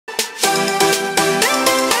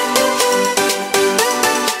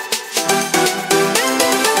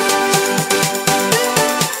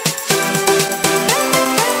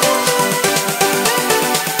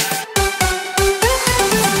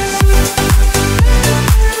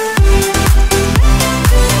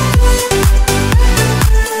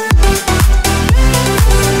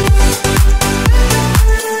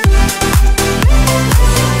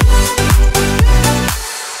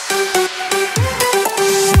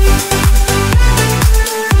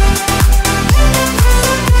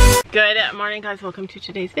morning, guys. Welcome to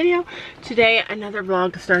today's video. Today another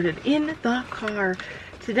vlog started in the car.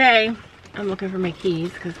 Today I'm looking for my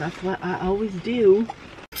keys because that's what I always do.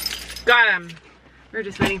 Got them. We're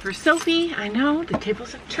just waiting for Sophie. I know the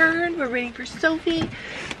tables have turned. We're waiting for Sophie.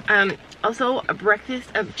 Also a breakfast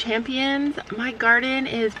of champions. My garden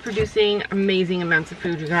is producing amazing amounts of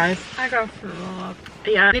food, you guys. I got fruit roll-up.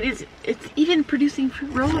 Yeah, it's even producing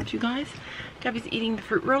fruit roll-ups, you guys. Gabby's eating the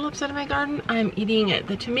fruit roll-ups out of my garden. I'm eating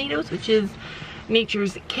the tomatoes, which is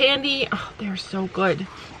nature's candy. Oh, they're so good.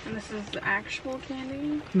 And this is the actual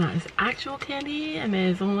candy? Not as actual candy, and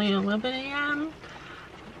it's only 11 a.m.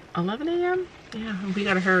 11 a.m.? Yeah, we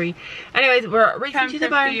gotta hurry. Anyways, we're racing to the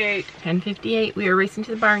barn. 10:58. We are racing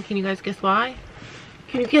to the barn. Can you guys guess why?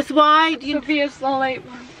 Can you guess why? Sophia's the late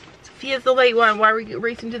one. Sophia's the late one. Why are we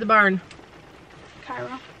racing to the barn?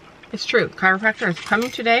 Cairo. It's true. Chiropractor is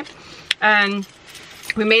coming today. And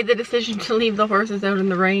we made the decision to leave the horses out in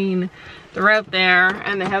the rain. They're out there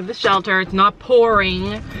and they have the shelter. It's not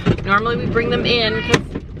pouring. Normally we bring them in because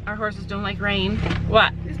our horses don't like rain.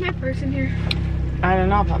 What? Is my purse in here? I don't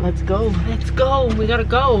know, but let's go. Let's go. We gotta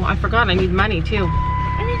go. I forgot I need money too.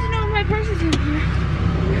 I need to know if my purse is in here.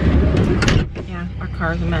 Yeah, our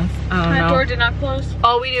car's a mess. I don't know. My door did not close.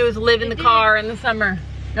 All we do is live in the car in the summer.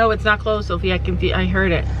 No, it's not closed, Sophie. I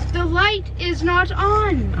heard it. The light is not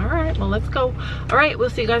on. All right, well, let's go. All right, we'll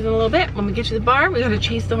see you guys in a little bit. When we get to the barn, we gotta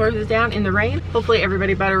chase the horses down in the rain. Hopefully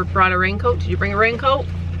everybody brought a raincoat. Did you bring a raincoat?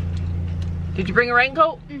 Did you bring a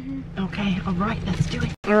raincoat? Mm-hmm. Okay, all right, let's do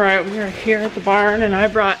it. All right, we are here at the barn and I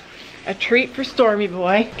brought a treat for Stormy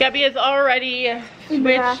Boy. Gabby has already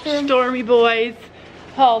switched Stormy Boy's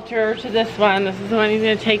halter to this one. This is the one he's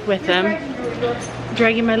gonna take with him.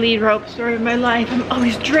 Dragging my lead rope, story of my life. I'm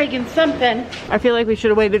always dragging something. I feel like we should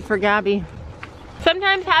have waited for Gabby.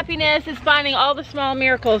 Sometimes happiness is finding all the small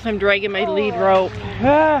miracles. I'm dragging my lead rope.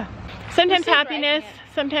 Sometimes happiness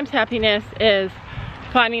is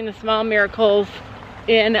finding the small miracles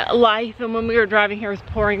in life. And when we were driving here, it was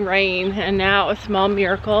pouring rain. And now a small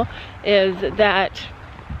miracle is that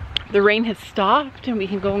the rain has stopped and we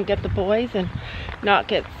can go and get the boys and not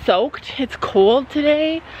get soaked. It's cold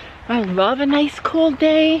today. I love a nice cold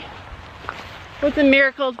day. What's a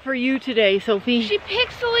miracle for you today, Sophie? She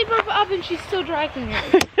picks the lead rope up and she's still dragging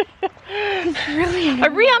it. It's really annoying.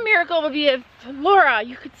 A real miracle would be if Laura,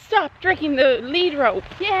 you could stop dragging the lead rope.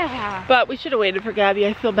 Yeah. But we should have waited for Gabby.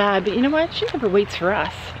 I feel bad, but you know what? She never waits for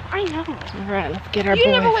us. I know. All right, let's get our boys.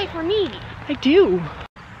 You never wait for me. I do.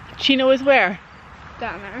 Chino is where?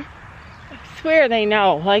 Down there. I swear they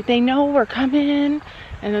know. Like they know we're coming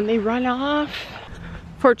and then they run off.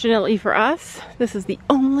 Fortunately for us, this is the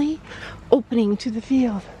only opening to the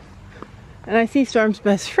field. And I see Storm's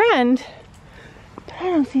best friend, but I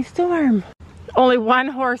don't see Storm. Only one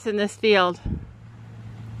horse in this field.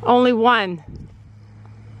 Only one.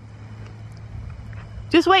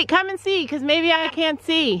 Just wait, come and see, because maybe I can't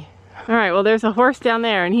see. All right, well there's a horse down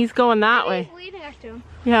there and he's going that way. He's leading us to him.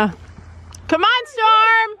 Yeah. Come on,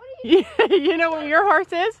 Storm! You know where your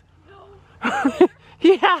horse is? No.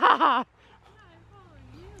 Yeah.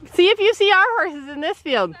 See if you see our horses in this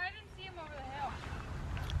field. I didn't see him over the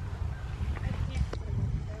hill.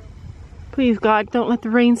 Please, God, don't let the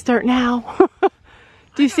rain start now.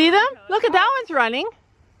 Do you see them? Look at that one's running.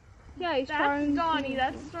 Yeah, he's trying. That's Donnie.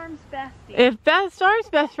 That's Storm's bestie. If Storm's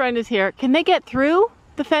best friend is here, can they get through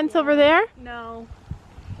the fence over there? No,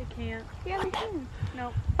 they can't. Yeah, they can.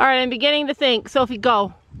 Nope. All right, I'm beginning to think. Sophie,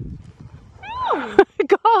 go.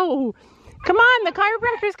 Go. Come on, the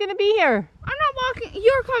chiropractor's gonna be here. I'm not walking.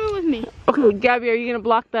 You're coming with me. Okay, Gabby, are you gonna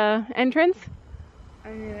block the entrance? I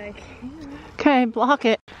mean, I can. Okay, block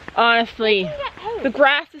it. Honestly, the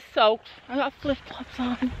grass is soaked. I got flip-flops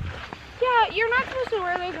on. Yeah, you're not supposed to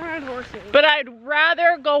wear those around horses. But I'd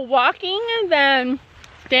rather go walking than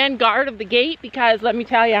stand guard of the gate because let me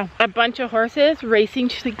tell you, a bunch of horses racing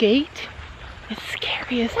to the gate is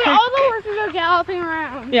scary as heck. All the horses are galloping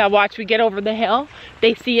around. Yeah, watch, we get over the hill,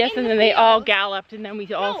 they see us and then they all galloped and then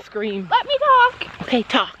we all scream. Let me talk. Okay,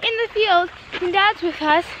 talk. In the field, when Dad's with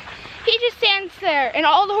us, he just stands there and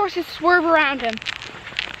all the horses swerve around him.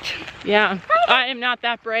 Yeah, I am not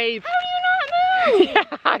that brave. How do you not move? Yeah,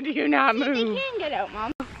 how do you not move? They can get out,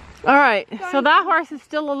 Mom. All right, so that horse is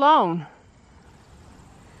still alone.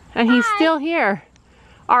 And he's still here.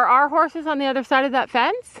 Are our horses on the other side of that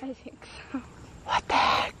fence? I think so. What the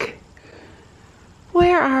heck?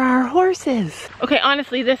 Where are our horses? Okay,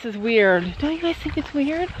 honestly, this is weird. Don't you guys think it's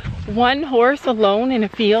weird? One horse alone in a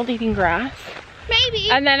field eating grass. Maybe.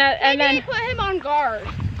 And then they put him on guard.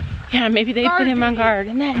 Yeah, maybe they put him on guard.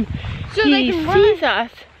 And then so he sees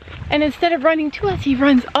us And instead of running to us, he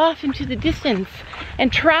runs off into the distance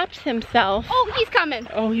and traps himself. Oh, he's coming.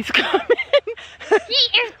 Oh, he's coming.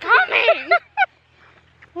 He is coming.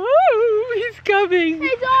 Woo, he's coming.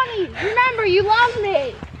 Hey, Donnie, remember, you love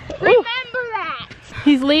me. Remember that.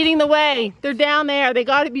 He's leading the way. They're down there. They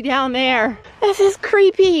got to be down there. This is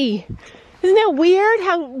creepy. Isn't it weird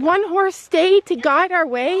how one horse stayed to guide our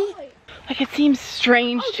way? Like, it seems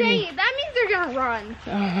strange to me. Okay, that means they're gonna run.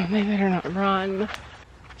 Oh, they better not run.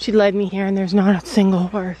 She led me here and there's not a single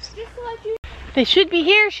horse. Just to let you... They should be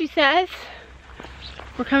here, she says.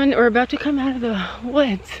 We're about to come out of the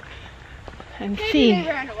woods and see. Maybe they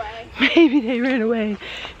ran away. Maybe they ran away.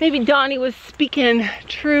 Maybe Donnie was speaking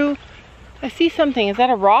true. I see something. Is that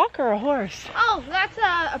a rock or a horse? Oh, that's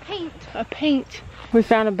a paint. A paint. We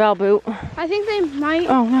found a bell boot. I think they might.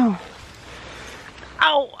 Oh no.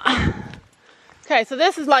 Ow. Okay, so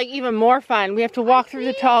this is like even more fun. We have to walk through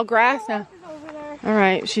the tall grass now. All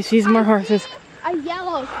right, she sees more horses. A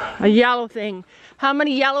yellow thing. A yellow thing. How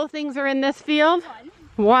many yellow things are in this field?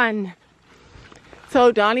 One.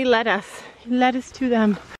 So Donnie led us. He led us to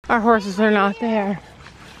them. Our horses are not there.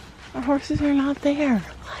 Our horses are not there.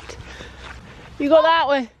 What? You go that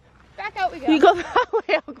way. Back out we go. You go that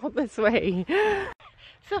way, I'll go this way.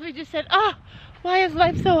 Sophie just said, oh, why is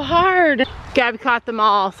life so hard? Gabby caught them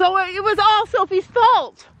all. So it was all Sophie's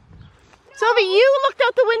fault. Sophie, you looked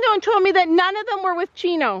out the window and told me that none of them were with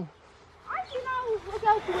Chino. I did not look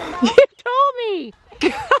out the window. You told me.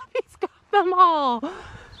 Gabby's got them all.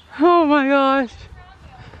 Oh my gosh.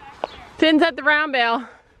 Finn's at the round bale.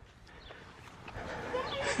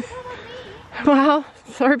 Well,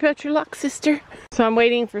 sorry about your luck, sister. So I'm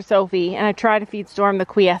waiting for Sophie, and I try to feed Storm the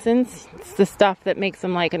quiescence. It's the stuff that makes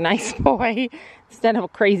him like a nice boy instead of a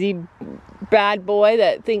crazy bad boy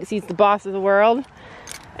that thinks he's the boss of the world.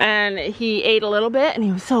 And he ate a little bit, and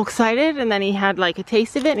he was so excited, and then he had like a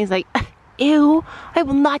taste of it, and he's like, ew, I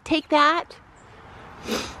will not take that.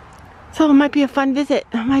 So it might be a fun visit.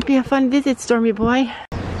 It might be a fun visit, Stormy boy.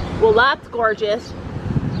 Well, that's gorgeous.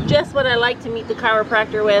 Just what I like to meet the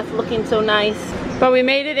chiropractor with, looking so nice. But we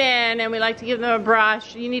made it in, and we like to give them a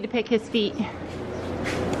brush. You need to pick his feet.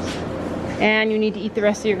 And you need to eat the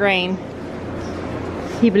rest of your grain.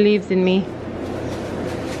 He believes in me.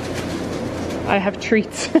 I have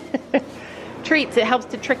treats. Treats, it helps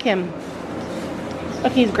to trick him.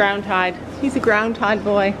 Look, he's ground tied. He's a ground tied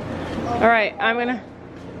boy. All right, I'm gonna...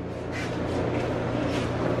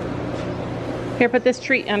 Here, put this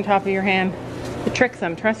treat on top of your hand. It tricks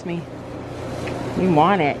them, trust me. You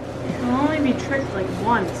want it. I'll only be tricked like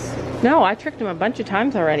once. No, I tricked him a bunch of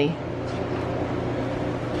times already.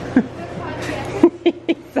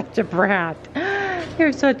 He's such a brat.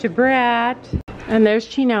 You're such a brat. And there's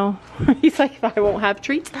Chino. He's like, if I won't have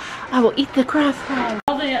treats, I will eat the grass.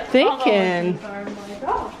 Thinking.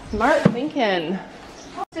 Smart thinking.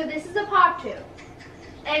 So this is a pop tube.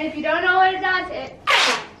 And if you don't know what it does, it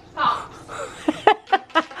pops.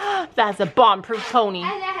 That's a bomb-proof pony.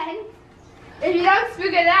 And then, if you don't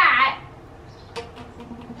spook at that,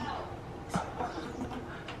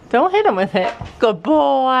 don't hit him with it. Good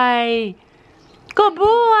boy. Good boy.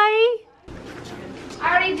 I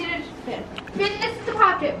already did it. This is the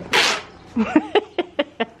pop tube.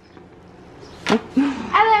 And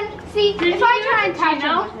then, see, if I try and touch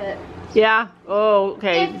him with it, Yeah. Oh,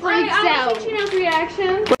 okay. it freaks out. Chino's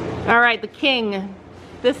reaction. All right, the king.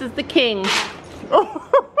 This is the king.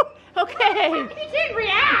 Oh, okay. He didn't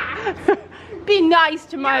react. Be nice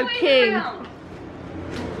to my king.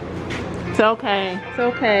 It's okay. It's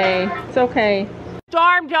okay. It's okay.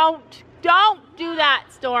 Storm, don't do that,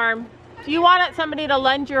 Storm. Do you want somebody to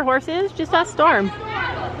lend your horses? Just ask Storm.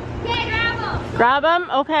 Yeah, grab him. Grab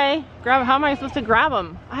them? Okay. Grab. How am I supposed to grab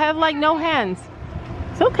them? I have like no hands.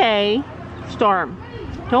 It's okay. Storm,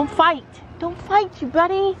 don't fight. Don't fight, you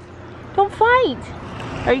buddy. Don't fight.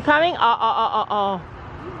 Are you coming? So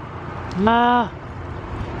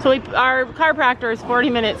our chiropractor is 40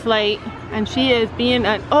 minutes late, and she is being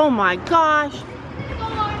an, oh my gosh.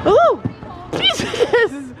 Ooh,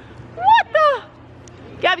 Jesus. What the?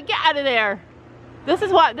 Gabby, get out of there. This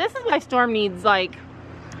is why Storm needs like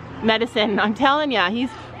medicine. I'm telling ya, he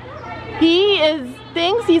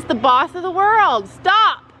thinks he's the boss of the world.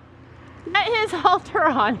 Stop. Get his halter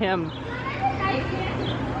on him.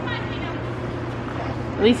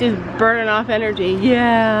 At least he's burning off energy.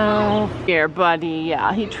 Yeah. Here, buddy.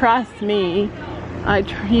 Yeah, he trusts me.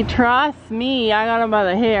 He trusts me. I got him by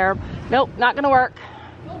the hair. Nope, not gonna work.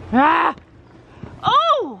 Ah!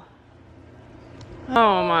 Oh!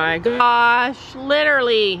 Oh my gosh.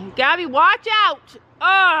 Literally. Gabby, watch out!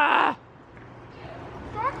 Ah!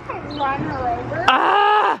 Run her over.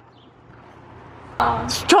 Ah!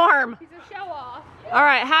 Storm. He's a show off. All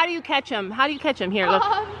right, how do you catch him? How do you catch him? Here, look.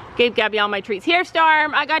 Gave Gabby all my treats. Here,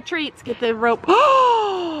 Storm, I got treats. Get the rope.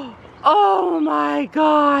 Oh my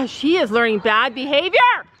gosh, he is learning bad behavior.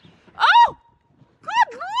 Oh,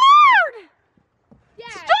 good Lord. Yeah,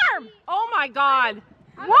 Storm. Oh my God.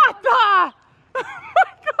 What the? Oh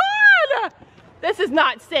my God. This is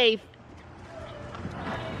not safe.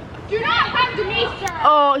 Do not come to me, sir.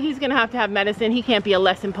 Oh, he's gonna have to have medicine. He can't be a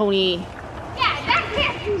lesson pony. Yeah, that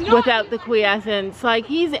can't Without the quiescence. Like,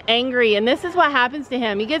 he's angry, and this is what happens to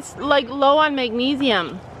him. He gets like low on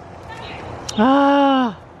magnesium.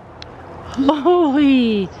 Ah,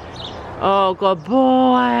 holy. Oh, good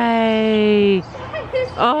boy.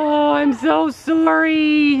 Oh, I'm so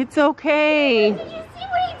sorry. It's okay. Did you see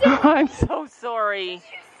what he did? I'm so sorry.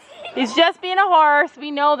 He's just being a horse.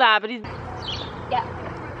 We know that, but he's... Yeah.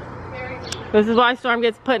 This is why Storm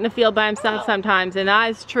gets put in the field by himself sometimes, and that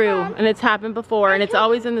is true, and it's happened before, and it's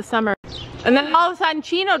always in the summer. And then all of a sudden,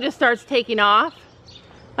 Chino just starts taking off.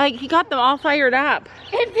 Like, he got them all fired up.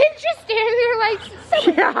 And Finn's just standing there like...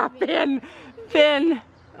 Yeah, Finn.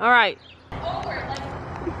 All right. Oh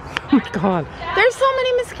my God. There's so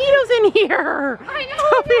many mosquitoes in here. I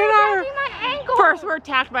know, they're biting my ankle. First, we're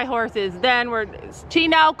attacked by horses. Then we're...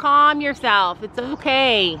 Chino, calm yourself. It's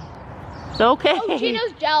okay. It's okay. Oh,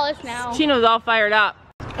 Chino's jealous now. Chino's all fired up.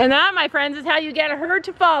 And that, my friends, is how you get a herd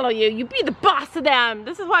to follow you. You be the boss of them.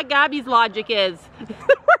 This is what Gabby's logic is. We're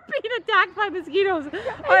being attacked by mosquitoes.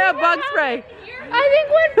 I have bug spray. I think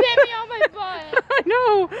one bit me on my butt. I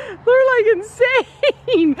know. They're like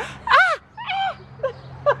insane.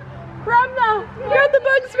 Grab the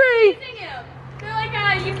bug spray. They're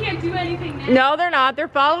like, you can't do anything now. No, they're not. They're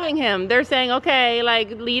following him. They're saying, okay, like,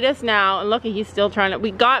 lead us now. And look, he's still trying to... We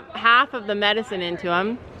got half of the medicine into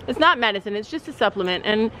him. It's not medicine, it's just a supplement,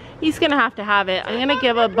 and he's gonna have to have it. I'm gonna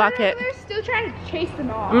give a bucket. They're still trying to chase them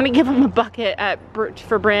off. I'm gonna give him a bucket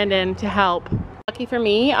for Brandon to help. Lucky for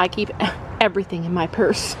me, I keep everything in my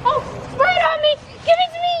purse. Oh, right on me! Give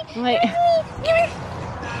it to me! Like, Give it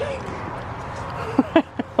to me!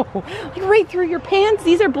 like right through your pants.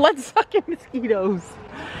 These are blood-sucking mosquitoes.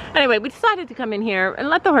 Anyway, we decided to come in here and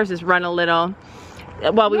let the horses run a little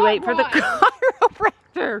while we wait for the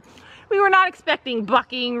chiropractor. We were not expecting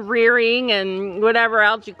bucking, rearing, and whatever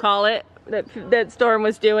else you call it that Storm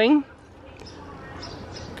was doing.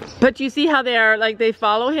 But you see how they are, like, they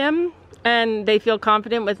follow him and they feel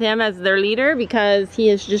confident with him as their leader because he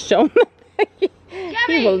has just shown them that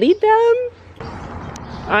he will lead them.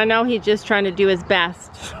 I know he's just trying to do his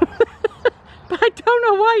best. But I don't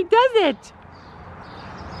know why he does it.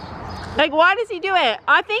 Like, why does he do it?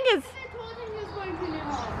 I think it's... I told him he was going to new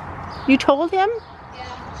home. You told him?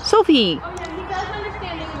 Sophie, Oh yeah, he does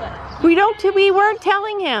understand English. we weren't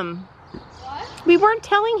telling him. What? We weren't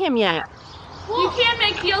telling him yet. You can't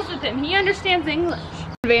make deals with him. He understands English.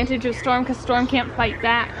 Advantage of Storm because Storm can't fight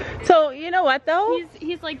back. So, you know what though?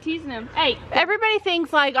 He's like teasing him. Hey. Everybody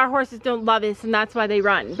thinks like our horses don't love us and that's why they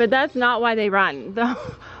run. But that's not why they run. The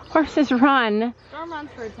horses run. Storm runs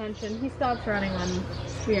for attention. He stops running when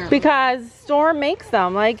we aren't. Because Storm makes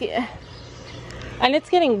them. Like, and it's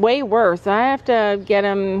getting way worse. I have to get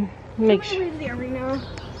him, make sure. Leave the arena.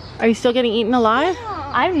 Are you still getting eaten alive?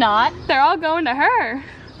 I'm not. They're all going to her.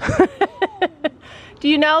 Do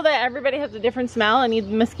you know that everybody has a different smell and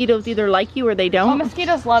mosquitoes either like you or they Oh, don't?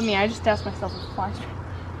 mosquitoes love me. I just doused myself with flies.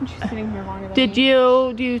 I'm just sitting here longer than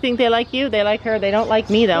Do you think they like you? They like her. They don't like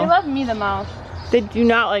me though. They love me the most. They do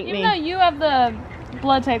not like Even me. though you have the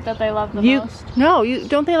blood type that they love the most. No,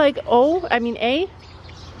 don't they like A?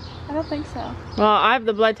 I don't think so. Well, I have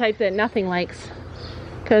the blood type that nothing likes.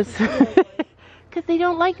 Cause they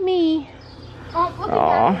don't like me. Oh, look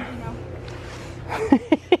Aw. at that.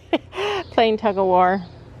 Playing tug of war.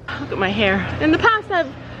 Look at my hair. In the past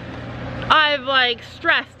I've like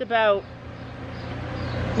stressed about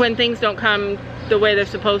when things don't come the way they're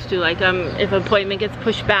supposed to, like if an appointment gets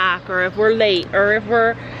pushed back, or if we're late, or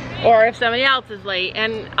if somebody else is late.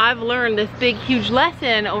 And I've learned this big huge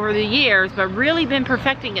lesson over the years, but really been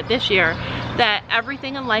perfecting it this year, that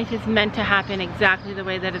everything in life is meant to happen exactly the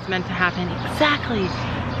way that it's meant to happen. Exactly.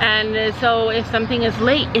 And so if something is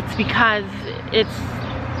late, it's because it's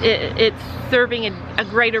serving a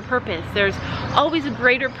greater purpose. There's always a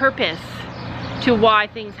greater purpose to why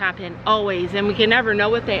things happen, always, and we can never know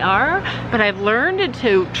what they are, but I've learned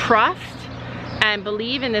to trust and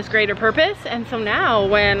believe in this greater purpose. And so now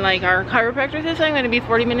when like our chiropractor says I'm going to be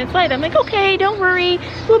 40 minutes late, I'm like, okay, don't worry,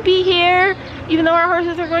 we'll be here, even though our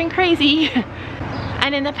horses are going crazy.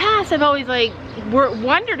 And in the past I've always like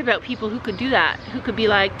wondered about people who could do that, who could be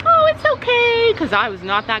like, oh, it's okay, because I was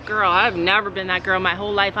not that girl. I've never been that girl my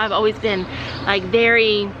whole life. I've always been like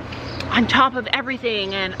very on top of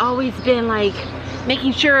everything and always been like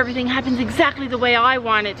making sure everything happens exactly the way I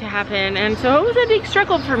want it to happen. And so it was a big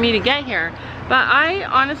struggle for me to get here. But I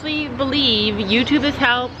honestly believe YouTube has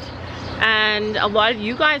helped, and a lot of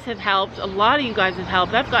you guys have helped. A lot of you guys have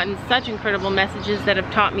helped. I've gotten such incredible messages that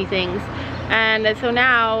have taught me things. And so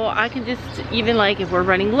now I can just, even like if we're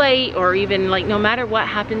running late, or even like no matter what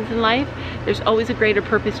happens in life, there's always a greater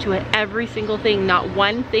purpose to it. Every single thing, not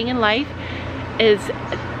one thing in life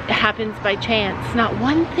happens by chance. Not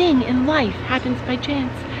one thing in life happens by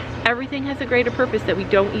chance. Everything has a greater purpose that we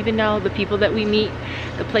don't even know. The people that we meet,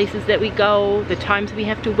 the places that we go, the times we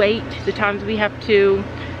have to wait, the times we have to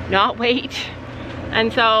not wait.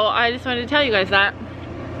 And so I just wanted to tell you guys that,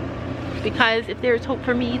 because if there's hope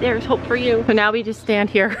for me, there's hope for you. So now we just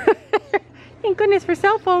stand here. Thank goodness for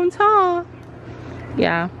cell phones, huh?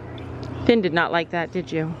 Yeah. Finn did not like that,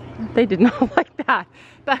 did you? They did not like that.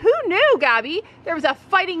 But who knew, Gabby? There was a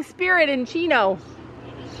fighting spirit in Chino.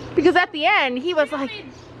 Because at the end, he was like...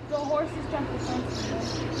 The horses jump the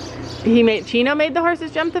fence. Chino made the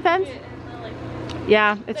horses jump the fence?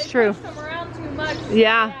 Yeah, it's true. They pushed them around too much. So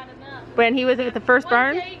yeah. When he was at the first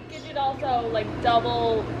barn? One day, Gidget also like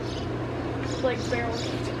double, like barrel.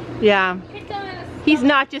 Yeah. He's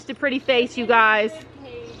not just a pretty face, you guys.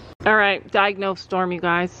 All right, diagnose Storm, you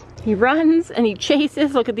guys. He runs and he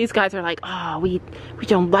chases. Look at these guys are like, oh, we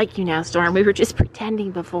don't like you now, Storm. We were just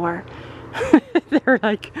pretending before. They're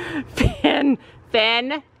like, Finn,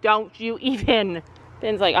 don't you even.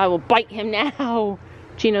 Finn's like, I will bite him now.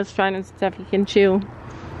 Chino's trying to stuff he can chew.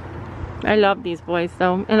 I love these boys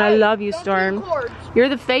though, and I love you, Storm. You're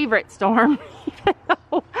the favorite, Storm. Even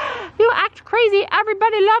though you act crazy,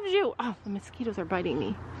 everybody loves you. Oh, the mosquitoes are biting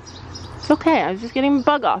me. It's okay, I was just getting a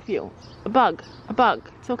bug off you. A bug.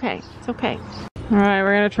 It's okay, it's okay. All right,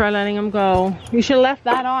 we're gonna try letting him go. You should have left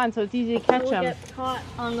that on so it's easy to catch him. Get caught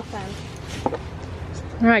on the fence.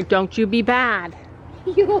 All right, don't you be bad.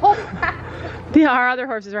 Our other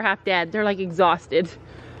horses are half dead. They're like exhausted.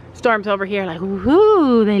 Storm's over here like,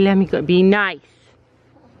 woohoo, they let me go. Be nice.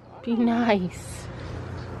 Be nice.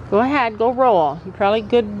 Go ahead, go roll. You probably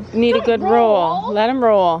need a good roll. Let him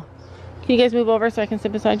roll. Can you guys move over so I can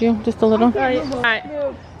sit beside you just a little? All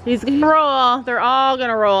right. He's gonna roll. They're all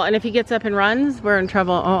gonna roll. And if he gets up and runs, we're in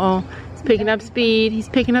trouble. Uh-oh. He's picking up speed. He's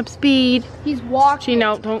picking up speed. He's walking.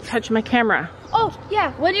 Chino, don't touch my camera. Oh,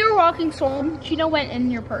 yeah. When you were walking, Storm, Chino went in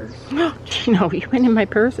your purse. Chino, you went in my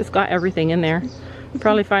purse? It's got everything in there. You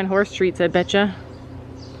probably find horse treats, I betcha.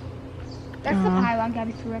 That's the pylon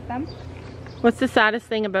Gabby threw at them. What's the saddest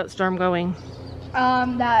thing about Storm going?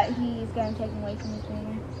 That he's getting taken away from his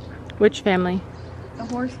family. Which family? The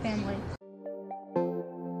horse family.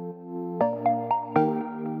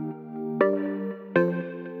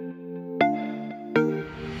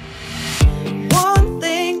 One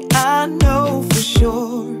thing I know for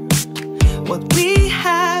sure, what we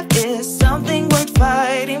have is something worth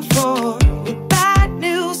fighting for. With bad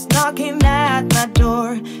news knocking at my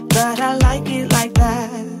door, but I like it like that.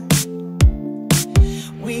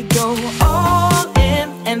 We go all in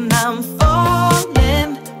and I'm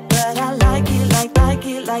falling, but I like it like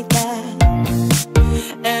that.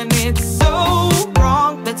 And it's so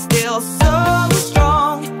wrong, but still so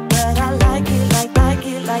strong, but I like it like that.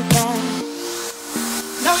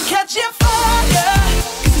 Now I'm catching fire,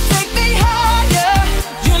 'cause you take me higher.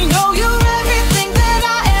 You know you're everything that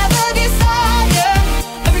I ever desire.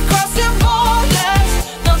 Every crossing borders,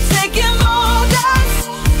 no taking orders,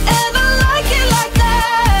 and I like it like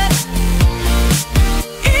that.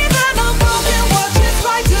 Even I'm broken, watch it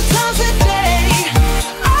right 2 times a day.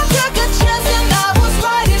 I took a chance and I was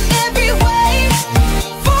right in every way.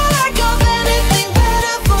 For lack of anything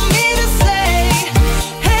better for me to say,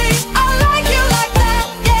 hey, I like you like that,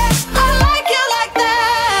 yeah, I like you like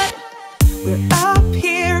that. We're up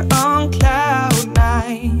here on cloud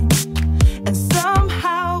 9, and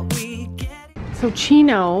somehow we get it. So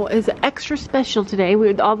Chino is extra special today.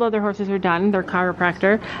 All the other horses are done. They're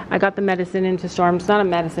chiropractor. I got the medicine into Storm. It's not a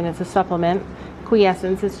medicine, it's a supplement.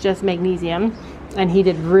 Quiescence, it's just magnesium. And he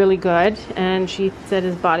did really good. And she said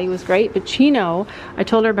his body was great. But Chino, I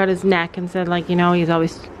told her about his neck and said, like, you know, he's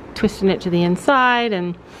always twisting it to the inside.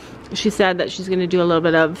 And she said that she's going to do a little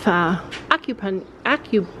bit of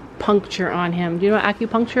acupuncture on him. Do you know what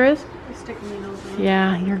acupuncture is? Stick needles in.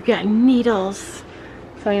 Yeah, you're getting needles.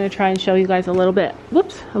 So I'm going to try and show you guys a little bit.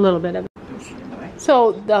 Whoops, a little bit of it.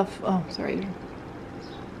 So the, oh, sorry.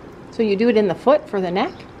 So you do it in the foot for the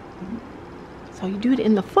neck? So you do it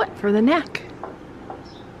in the foot for the neck.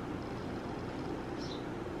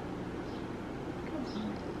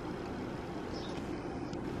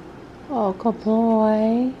 Oh, good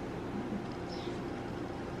boy.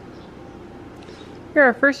 You're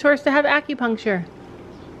our first horse to have acupuncture.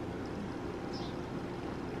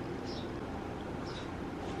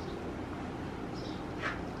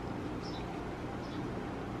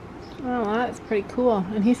 Oh, that's pretty cool.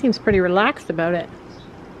 And he seems pretty relaxed about it.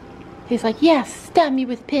 He's like, yes, stab me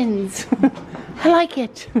with pins. I like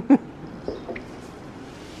it.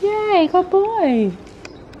 Yay, good boy.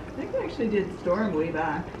 I think we actually did Storm way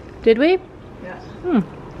back. Did we? Yeah.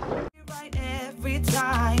 Right every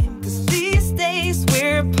time, 'cause these days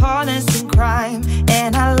we're partners in crime,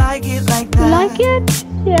 and I like it like that. Like it?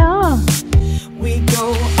 Yeah. We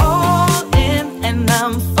go all in, and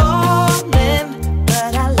I'm falling,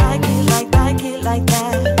 but I like it like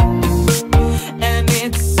that. And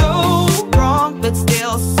it's so wrong, but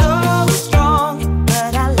still so strong,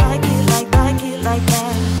 but I like it like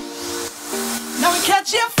that. Now we're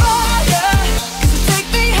catching fire, 'cause you take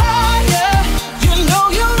me higher. You know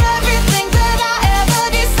you're everything that I ever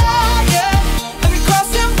desire. And we're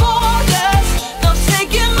crossing borders, not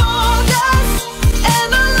taking orders, and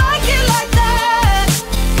I like it like that.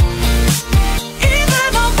 Even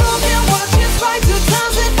on broken watches, right 2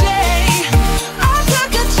 times a day. I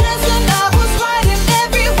took a chance and I was right in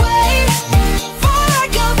every way. For I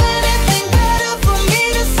got anything better for me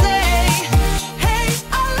to say. Hey,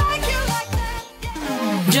 I like you like that.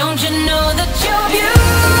 Yeah. Don't you know that you're beautiful,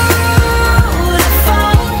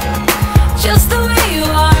 just the way you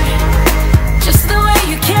are, just the way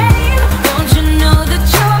you came. Don't you know that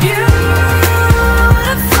you're beautiful?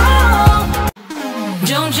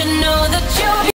 Don't you know that you're